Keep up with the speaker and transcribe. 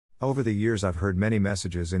Over the years, I've heard many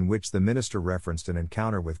messages in which the minister referenced an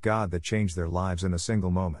encounter with God that changed their lives in a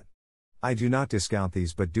single moment. I do not discount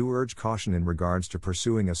these but do urge caution in regards to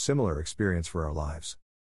pursuing a similar experience for our lives.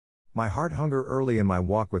 My heart hunger early in my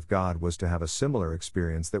walk with God was to have a similar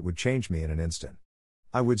experience that would change me in an instant.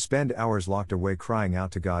 I would spend hours locked away crying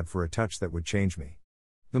out to God for a touch that would change me.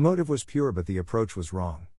 The motive was pure but the approach was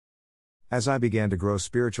wrong. As I began to grow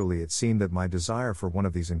spiritually, it seemed that my desire for one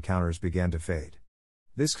of these encounters began to fade.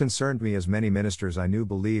 This concerned me as many ministers I knew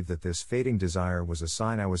believed that this fading desire was a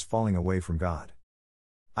sign I was falling away from God.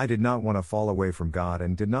 I did not want to fall away from God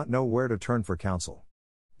and did not know where to turn for counsel.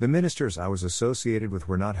 The ministers I was associated with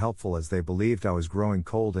were not helpful as they believed I was growing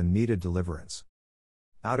cold and needed deliverance.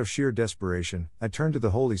 Out of sheer desperation, I turned to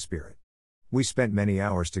the Holy Spirit. We spent many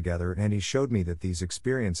hours together and He showed me that these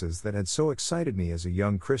experiences that had so excited me as a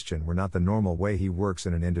young Christian were not the normal way He works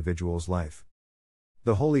in an individual's life.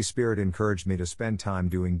 The Holy Spirit encouraged me to spend time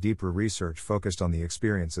doing deeper research focused on the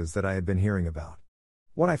experiences that I had been hearing about.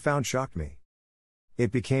 What I found shocked me.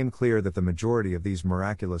 It became clear that the majority of these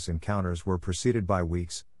miraculous encounters were preceded by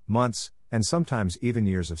weeks, months, and sometimes even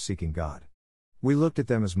years of seeking God. We looked at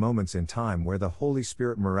them as moments in time where the Holy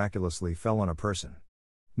Spirit miraculously fell on a person.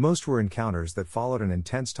 Most were encounters that followed an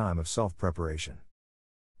intense time of self-preparation.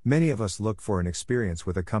 Many of us look for an experience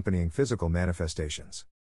with accompanying physical manifestations.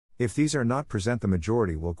 If these are not present, the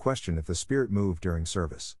majority will question if the Spirit moved during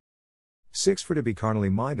service. 6. For to be carnally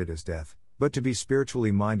minded is death, but to be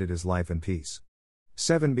spiritually minded is life and peace.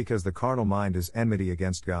 7. Because the carnal mind is enmity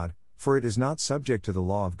against God, for it is not subject to the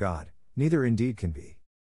law of God, neither indeed can be.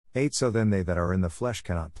 8. So then they that are in the flesh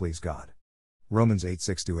cannot please God. Romans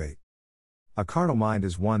 8:6-8. A carnal mind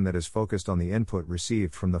is one that is focused on the input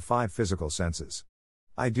received from the 5 physical senses.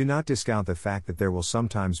 I do not discount the fact that there will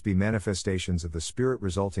sometimes be manifestations of the Spirit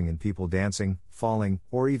resulting in people dancing, falling,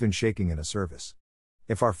 or even shaking in a service.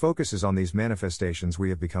 If our focus is on these manifestations, we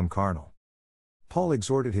have become carnal. Paul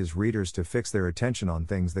exhorted his readers to fix their attention on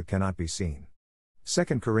things that cannot be seen.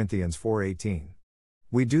 2 Corinthians 4:18.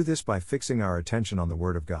 We do this by fixing our attention on the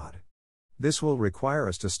Word of God. This will require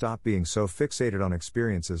us to stop being so fixated on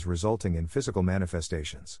experiences resulting in physical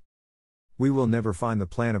manifestations. We will never find the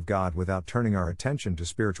plan of God without turning our attention to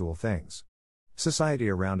spiritual things. Society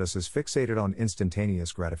around us is fixated on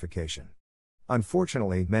instantaneous gratification.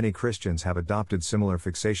 Unfortunately, many Christians have adopted similar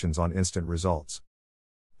fixations on instant results.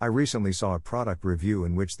 I recently saw a product review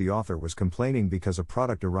in which the author was complaining because a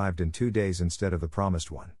product arrived in 2 days instead of the promised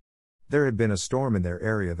one. There had been a storm in their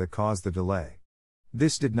area that caused the delay.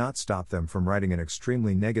 This did not stop them from writing an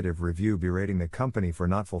extremely negative review berating the company for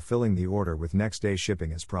not fulfilling the order with next day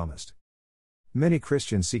shipping as promised. Many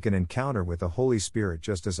Christians seek an encounter with the Holy Spirit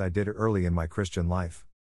just as I did early in my Christian life.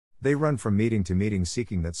 They run from meeting to meeting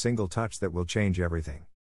seeking that single touch that will change everything.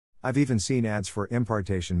 I've even seen ads for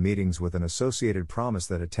impartation meetings with an associated promise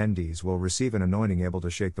that attendees will receive an anointing able to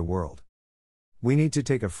shake the world. We need to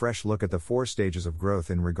take a fresh look at the 4 stages of growth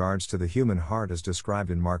in regards to the human heart as described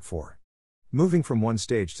in Mark 4. Moving from one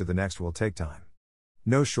stage to the next will take time.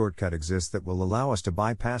 No shortcut exists that will allow us to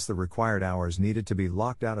bypass the required hours needed to be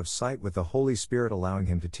locked out of sight with the Holy Spirit, allowing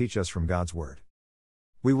Him to teach us from God's Word.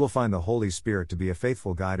 We will find the Holy Spirit to be a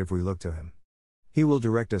faithful guide if we look to Him. He will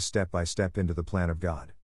direct us step by step into the plan of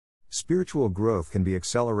God. Spiritual growth can be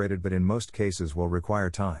accelerated but in most cases will require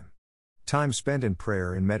time. Time spent in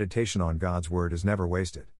prayer and meditation on God's Word is never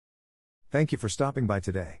wasted. Thank you for stopping by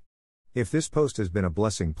today. If this post has been a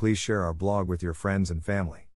blessing, please share our blog with your friends and family.